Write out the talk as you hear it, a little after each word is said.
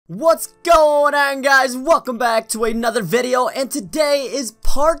What's going on, guys? Welcome back to another video, and today is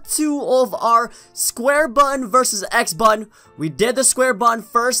part 2 of our square button versus X button. We did the square button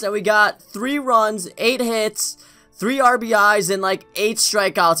first and we got 3 runs, 8 hits, 3 RBIs, and like 8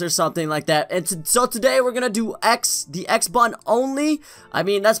 strikeouts or something like that. And so today we're gonna do the X button only. I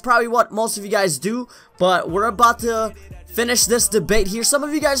mean, that's probably what most of you guys do, but we're about to finish this debate here. Some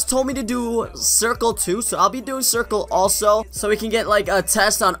of you guys told me to do circle too, so I'll be doing circle also, so we can get like a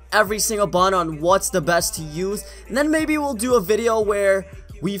test on every single button on what's the best to use. And then maybe we'll do a video where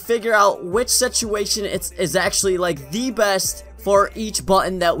we figure out which situation is actually like the best for each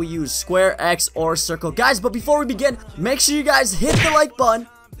button that we use, square, X, or circle. Guys, but before we begin, make sure you guys hit the like button.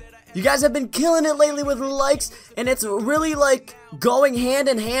 You guys have been killing it lately with likes, and it's really like going hand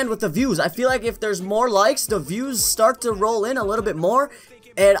in hand with the views. I feel like if there's more likes, the views start to roll in a little bit more,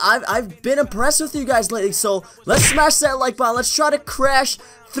 and I've been impressed with you guys lately. So let's smash that like button. Let's try to crash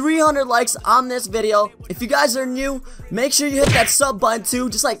 300 likes on this video. If you guys are new, make sure you hit that sub button too.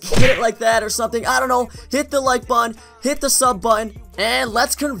 Just like hit it like that or something. I don't know. Hit the like button, hit the sub button, and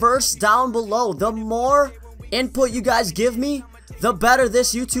let's converse down below. The more input you guys give me, the better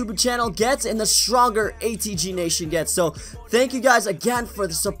this YouTube channel gets and the stronger ATG Nation gets. So thank you guys again for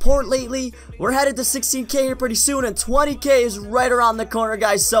the support lately. We're headed to 16K here pretty soon, and 20K is right around the corner,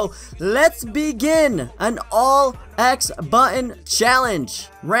 guys. So let's begin an all X button challenge.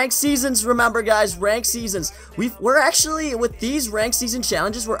 Rank seasons, remember guys, rank seasons. We're actually, with these rank season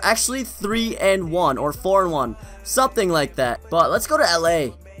challenges, we're actually 3-1 or 4-1, something like that. But let's go to LA.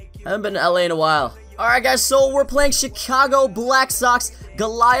 I haven't been to LA in a while. Alright guys, so we're playing Chicago Black Sox,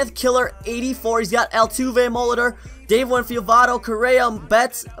 Goliath Killer 84. He's got Altuve, Molitor, Dave Winfield, Votto, Correa,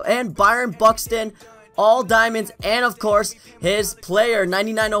 Betts, and Byron Buxton. All diamonds, and of course, his player,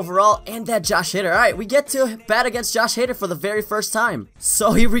 99 overall, and that Josh Hader. Alright, we get to bat against Josh Hader for the very first time.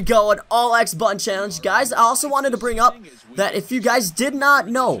 So here we go, an all X button challenge. Guys, I also wanted to bring up that if you guys did not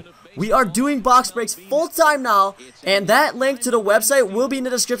know, we are doing box breaks full time now, and that link to the website will be in the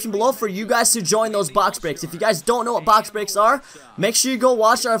description below for you guys to join those box breaks. If you guys don't know what box breaks are, make sure you go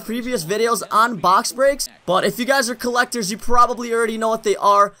watch our previous videos on box breaks. But if you guys are collectors, you probably already know what they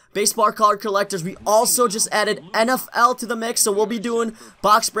are. Baseball card collectors. We also just added NFL to the mix, so we'll be doing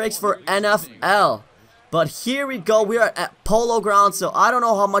box breaks for NFL. But here we go. We are at Polo Ground, so I don't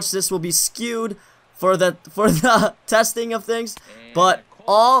know how much this will be skewed for the testing of things, but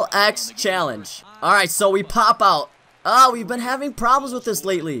all X challenge. Alright, so we pop out. We've been having problems with this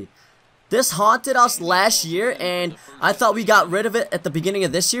lately. This haunted us last year, and I thought we got rid of it at the beginning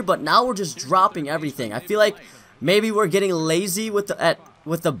of this year, but now we're just dropping everything. I feel like maybe we're getting lazy with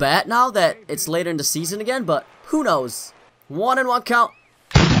the bat now that it's later in the season again, but who knows. 1-1 count.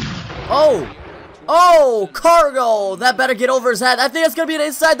 Oh, Cargo! That better get over his head. I think it's gonna be an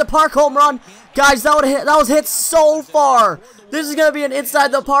inside the park home run. Guys, that was hit so far. This is gonna be an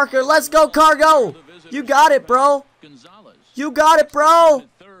inside the parker. Let's go, Cargo! You got it, bro. You got it, bro.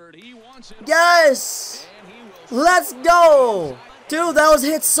 Yes! Let's go! Dude, that was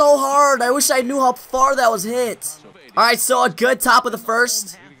hit so hard. I wish I knew how far that was hit. Alright, so a good top of the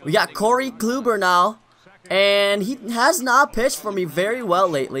first. We got Corey Kluber now, and he has not pitched for me very well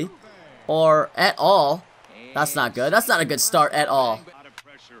lately. Or at all. That's not good. That's not a good start at all.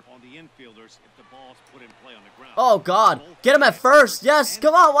 Oh god. Get him at first. Yes.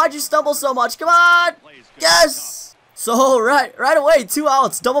 Come on. Why'd you stumble so much? Come on. Yes. So right away, 2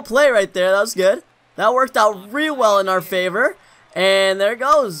 outs. Double play right there. That was good. That worked out real well in our favor. And there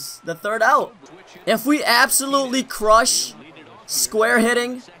goes the 3rd out. If we absolutely crush square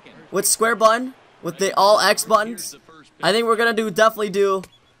hitting with square button, with the all X buttons, I think we're gonna definitely do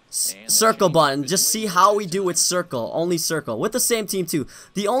circle button. Just see how we do with circle. Only circle. With the same team too.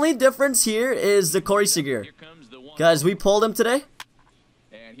 The only difference here is the Corey Seager, because we pulled him today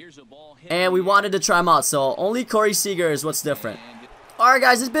and we wanted to try him out. So only Corey Seager is what's different. Alright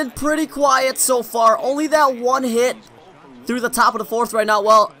guys, it's been pretty quiet so far. Only that 1 hit through the top of the 4th right now.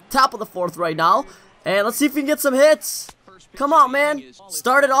 Well, top of the 4th right now. And let's see if we can get some hits. Come on, man.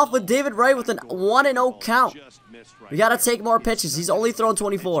 Started off with David Wright with an 1-0 count. We gotta take more pitches. He's only thrown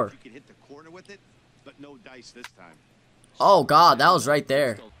 24. Oh god, that was right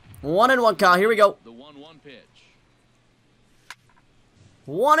there. 1-1 count. Here we go.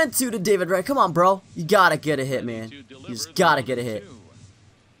 1-2 to David Wright. Come on, bro. You gotta get a hit, man. You just gotta get a hit.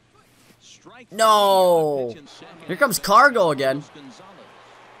 No. Here comes Cargo again.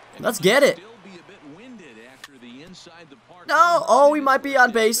 Let's get it. No. Oh, we might be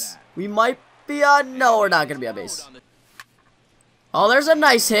on base. We might be on. No, we're not gonna be on base. Oh, there's a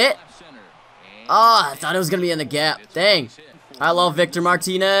nice hit. Oh, I thought it was gonna be in the gap. Dang. I love Victor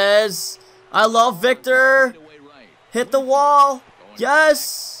Martinez. I love Victor. Hit the wall.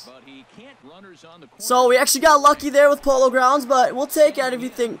 Yes. So we actually got lucky there with Polo Grounds, but we'll take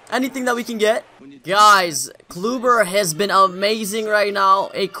anything that we can get. Guys, Kluber has been amazing right now.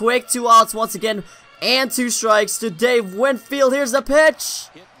 A quick 2 outs once again and 2 strikes to Dave Winfield. Here's the pitch.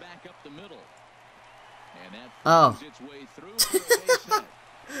 Oh.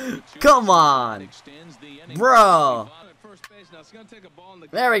 Come on. Bro.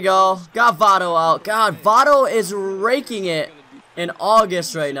 There we go. Got Votto out. God, Votto is raking it in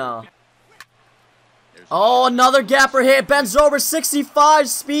August right now. Oh, another gapper hit. Ben Zobrist, 65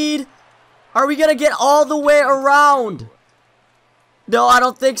 speed. Are we going to get all the way around? No, I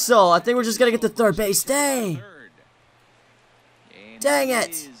don't think so. I think we're just going to get to third base. Dang. Dang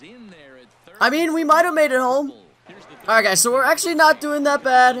it. I mean, we might have made it home. Alright, guys, so we're actually not doing that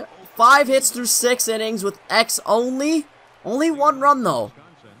bad. 5 hits through 6 innings with X only. Only 1 run, though.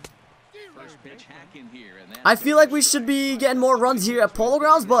 I feel like we should be getting more runs here at Polo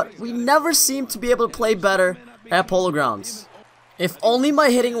Grounds, but we never seem to be able to play better at Polo Grounds. If only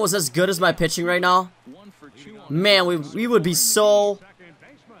my hitting was as good as my pitching right now, man, we would be so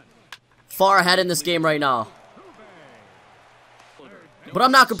far ahead in this game right now. But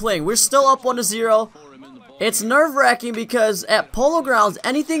I'm not complaining. We're still up 1-0. It's nerve-wracking because at Polo Grounds,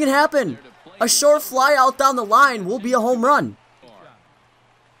 anything can happen. A short fly out down the line will be a home run.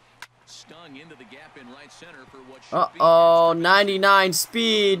 Uh-oh, 99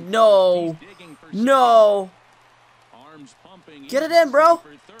 speed. No. No. Get it in, bro.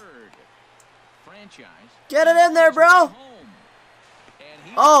 Get it in there, bro.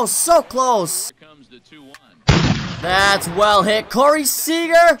 Oh, so close. That's well hit. Corey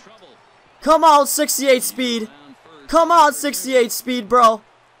Seager. Come on, 68 speed. Come on, 68 speed, bro.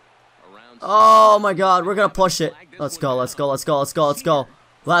 Oh my god, we're gonna push it. Let's go, let's go, let's go, let's go, let's go.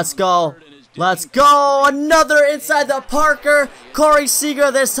 Let's go. Let's go. Another inside the Parker. Corey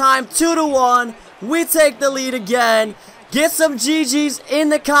Seager this time, 2-1. We take the lead again. Get some GGs in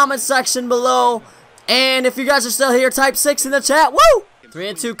the comment section below. And if you guys are still here, type 6 in the chat. Woo!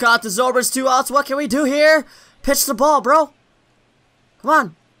 3-2 caught to Zobrist, 2 outs. What can we do here? Pitch the ball, bro. Come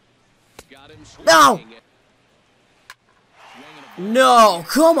on. No! No,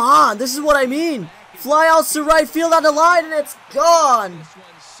 come on. This is what I mean. Fly out to right field on the line and it's gone.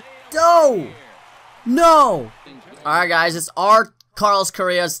 No. No. Alright, guys. It's our Carlos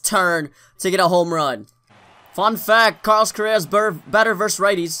Correa's turn to get a home run. Fun fact, Carlos Correa's better versus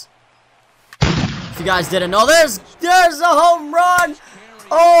righties. If you guys didn't know, there's a home run.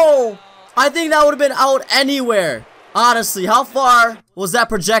 Oh, I think that would have been out anywhere. Honestly, how far was that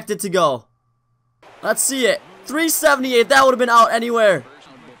projected to go? Let's see it. 378, that would have been out anywhere.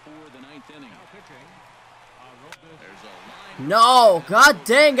 No, god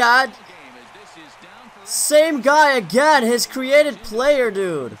dang, God. Same guy again, his created player,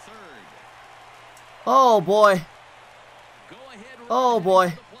 dude. Oh, boy. Oh,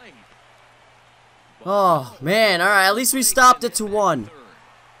 boy. Oh, man, alright, at least we stopped it to 1.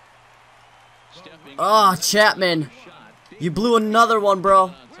 Oh, Chapman. You blew another one,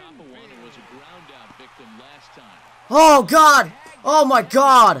 bro. Oh, God. Oh, my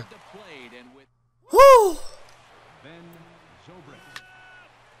God. Whew.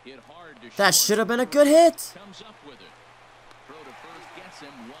 That should have been a good hit.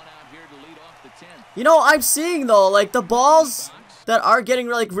 You know, I'm seeing, though, like, the balls that are getting,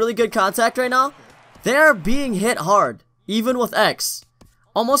 like, really good contact right now, they're being hit hard, even with X.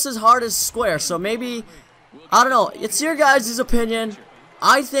 Almost as hard as square, so maybe, I don't know, it's your guys' opinion.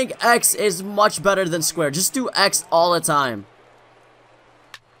 I think X is much better than square. Just do X all the time.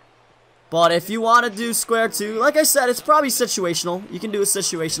 But if you want to do square too, like I said, it's probably situational. You can do it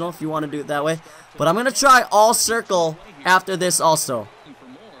situational if you want to do it that way. But I'm going to try all circle after this also.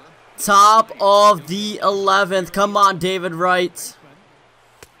 Top of the 11th. Come on, David Wright.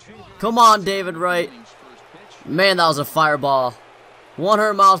 Come on, David Wright. Man, that was a fireball.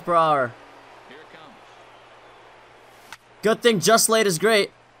 100 miles per hour. Good thing just late is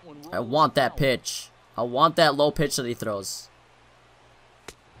great. I want that pitch. I want that low pitch that he throws.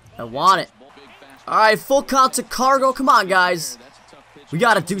 I want it. Alright, full count to Cargo. Come on, guys. We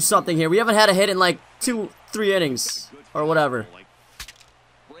got to do something here. We haven't had a hit in like 2-3 innings. Or whatever.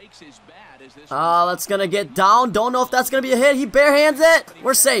 That's going to get down. Don't know if that's going to be a hit. He barehands it.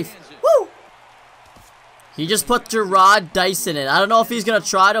 We're safe. Woo! He just put Gerard Dyson in. I don't know if he's going to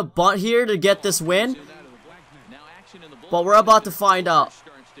try to bunt here to get this win. But we're about to find out.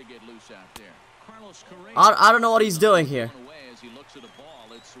 I don't know what he's doing here.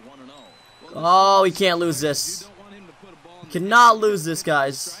 Oh, he can't lose this. Cannot lose this,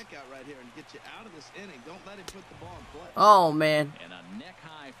 guys. Oh, man.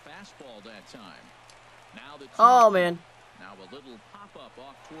 Oh, man.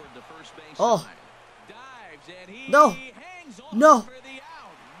 Oh. No. No.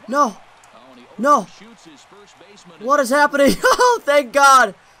 No. No. What is happening? Oh, thank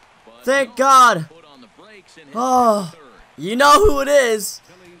God. Thank God. Oh. You know who it is.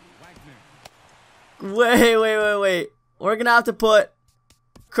 Wait. We're going to have to put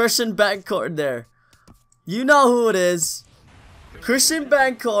Christian Betancourt there. You know who it is. Christian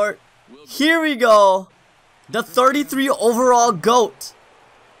Betancourt. Here we go. The 33 overall GOAT.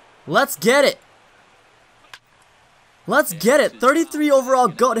 Let's get it. Let's get it. 33 overall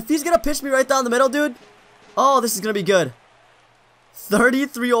GOAT. If he's going to pitch me right down the middle, dude. Oh, this is going to be good.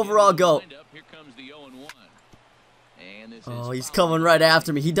 33 overall GOAT. Oh, he's coming right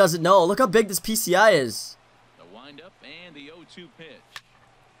after me. He doesn't know. Look how big this PCI is.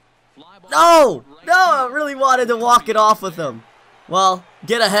 No! No, I really wanted to walk it off with him. Well,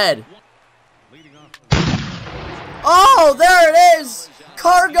 get ahead. Oh, there it is!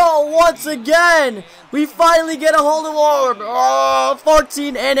 Cargo once again! We finally get a hold of Orb. Oh,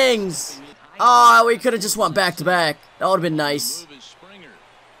 14 innings. Oh, we could have just went back to back. That would have been nice.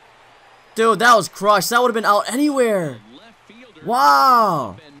 Dude, that was crushed. That would have been out anywhere.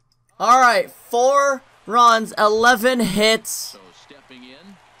 Wow. Alright, 4 runs, 11 hits.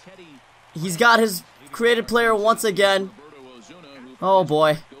 He's got his created player once again. Oh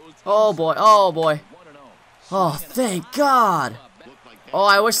boy. Oh boy. Oh boy. Oh, thank God. Oh,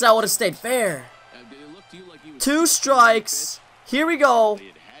 I wish that would have stayed fair. 2 strikes. Here we go.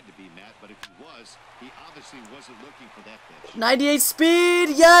 98 speed.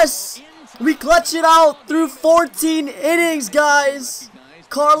 Yes. We clutch it out through 14 innings, guys.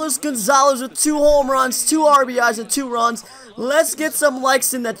 Carlos Gonzalez with 2 home runs, 2 RBIs, and 2 runs. Let's get some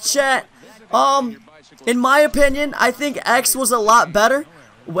likes in the chat. In my opinion, I think X was a lot better.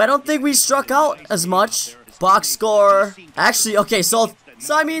 I don't think we struck out as much. Box score. Actually, okay, so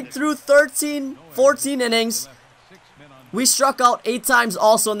I mean, through 14 innings, we struck out 8 times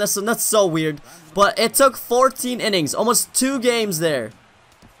also in this one. That's so weird. But it took 14 innings, almost 2 games there.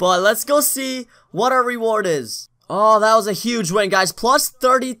 But let's go see what our reward is. Oh, that was a huge win, guys. Plus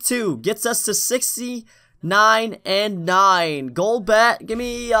 32 gets us to 69-9. Gold bet. Give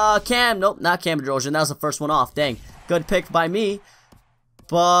me Cam. Nope, not Cam Bedrosian. That was the first one off. Dang. Good pick by me.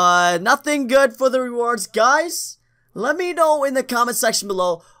 But nothing good for the rewards, guys. Let me know in the comment section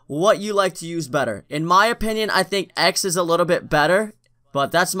below what you like to use better. In my opinion, I think X is a little bit better.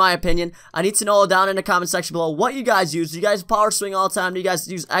 But that's my opinion. I need to know down in the comment section below what you guys use. Do you guys power swing all the time? Do you guys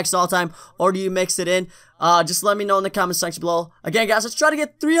use X all the time? Or do you mix it in? Just let me know in the comment section below. Again, guys, let's try to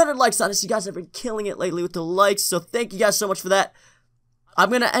get 300 likes on this. You guys have been killing it lately with the likes. So thank you guys so much for that. I'm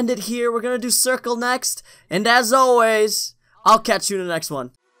going to end it here. We're going to do Circle next. And as always, I'll catch you in the next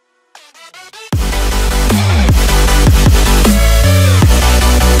one.